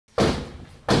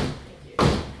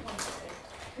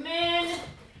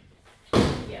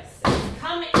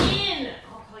come in.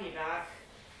 I'll call you back.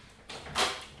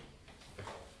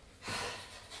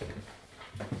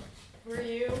 Who are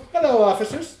you? Hello,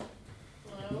 officers.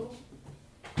 Hello.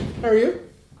 How are you?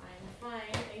 I'm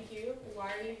fine, thank you.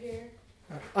 Why are you here?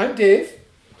 I'm Dave.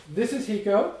 This is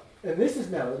Hiko, and this is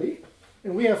Melody,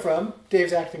 and we are from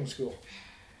Dave's acting school.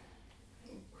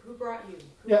 Who brought you?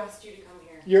 Who asked you to come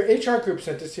here? Your HR group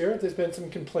sent us here. There's been some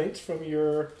complaints from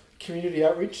your community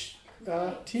outreach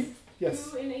team.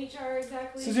 Yes. Who in HR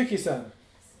exactly? Suzuki-san.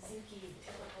 Suzuki,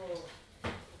 typical.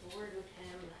 Bored with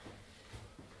him.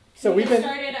 So we've been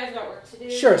started. I've got work to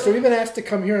do. Sure. So we've been asked to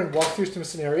come here and walk through some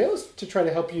scenarios to try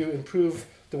to help you improve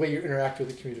the way you interact with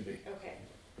the community. Okay.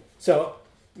 So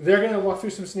they're going to walk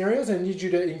through some scenarios and need you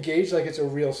to engage like it's a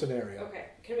real scenario. Okay.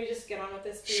 Can we just get on with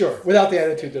this, please? Sure. Without the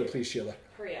attitude, though, please, Sheila.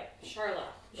 Hurry up. Charla.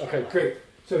 Okay, great.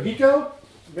 So Hiko,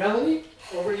 Melanie,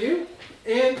 over to you,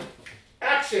 and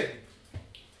action.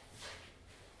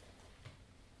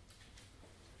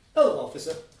 Hello,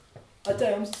 officer. I tell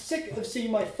you, I'm sick of seeing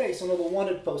my face on all the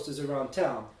wanted posters around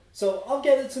town. So I've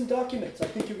gathered some documents I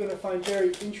think you're going to find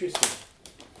very interesting.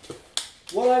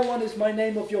 What I want is my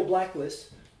name off your blacklist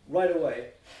right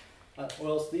away, or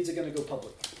else these are going to go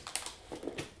public.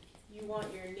 You want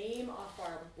your name off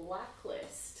our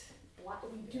blacklist?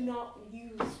 We do not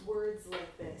use words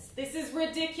like this. This is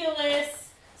ridiculous.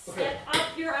 Okay. Step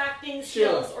up your acting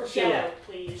skills or get out,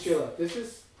 please. Sheila, this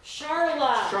is...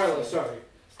 Charla. Charla, sorry.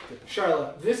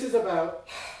 Charla, this is about,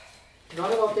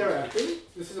 not about their acting,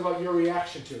 this is about your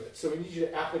reaction to it. So we need you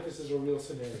to act like this is a real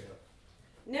scenario.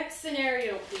 Next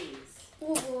scenario, please.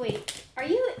 Wait, are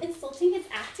you insulting his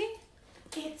acting?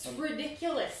 It's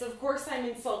ridiculous. Of course I'm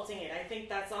insulting it. I think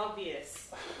that's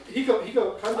obvious.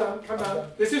 Hiko, calm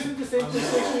down. This isn't the same police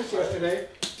station as yesterday.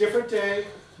 Different day,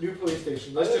 new police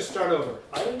station. Let's just start over.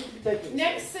 I don't need to take this.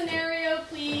 Next scenario,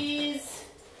 please.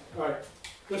 All right,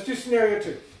 let's do scenario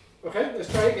 2. Okay,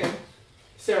 let's try again.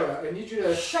 Sarah, I need you to...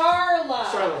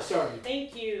 Charla, sorry.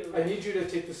 Thank you. I need you to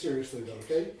take this seriously though,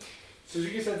 okay?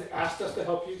 Suzuki-san asked us to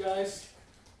help you guys.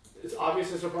 It's obvious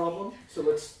there's a problem, so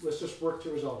let's just work to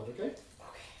resolve it, okay?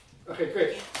 Okay,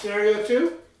 great. Scenario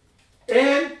 2,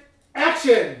 and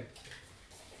action!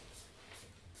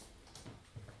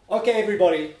 Okay,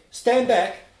 everybody, stand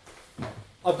back.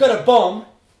 I've got a bomb,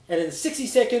 and in 60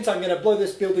 seconds I'm going to blow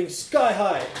this building sky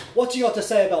high. What you got to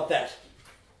say about that?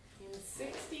 In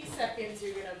 60 seconds,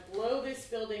 you're going to blow this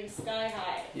building sky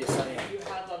high. Yes, I am. You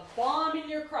have a bomb in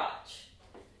your crotch.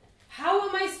 How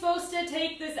am I supposed to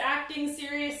take this acting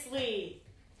seriously?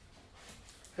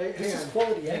 Hey, This hang is on.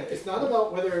 quality acting. It's not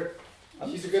about whether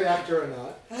he's a good actor or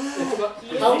not. It's about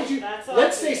how would you... That's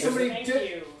Let's say obvious. somebody Thank did...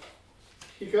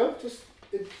 you. Hiko,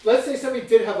 let's say somebody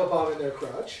did have a bomb in their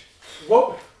crotch.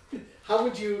 How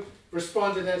would you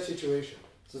respond to that situation?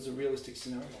 This is a realistic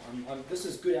scenario. This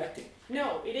is good acting.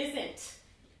 No, it isn't.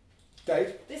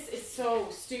 Dave? This is so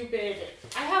stupid.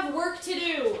 I have work to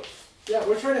do. Yeah,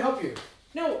 we're trying to help you.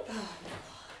 No.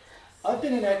 I've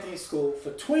been in acting school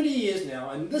for 20 years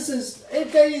now, and this is,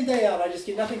 day in, day out, I just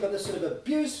get nothing but this sort of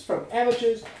abuse from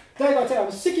amateurs. Dave, I tell you,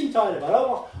 I'm sick and tired of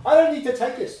it. I don't need to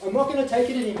take this. I'm not going to take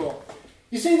it anymore.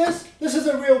 You see this? This is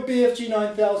a real BFG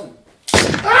 9000.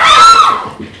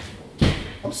 Ah!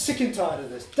 I'm sick and tired of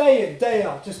this. Day in, day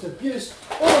out, just abuse.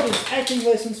 All of these acting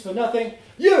lessons for nothing.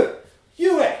 You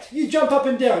act. You jump up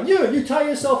and down. You tie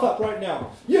yourself up right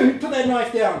now. You put that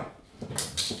knife down.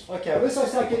 Okay, unless I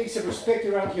start getting some respect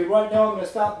around here right now, I'm going to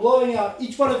start blowing out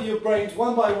each one of your brains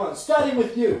one by one, starting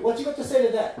with you. What you got to say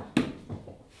to that?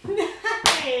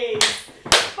 Nice.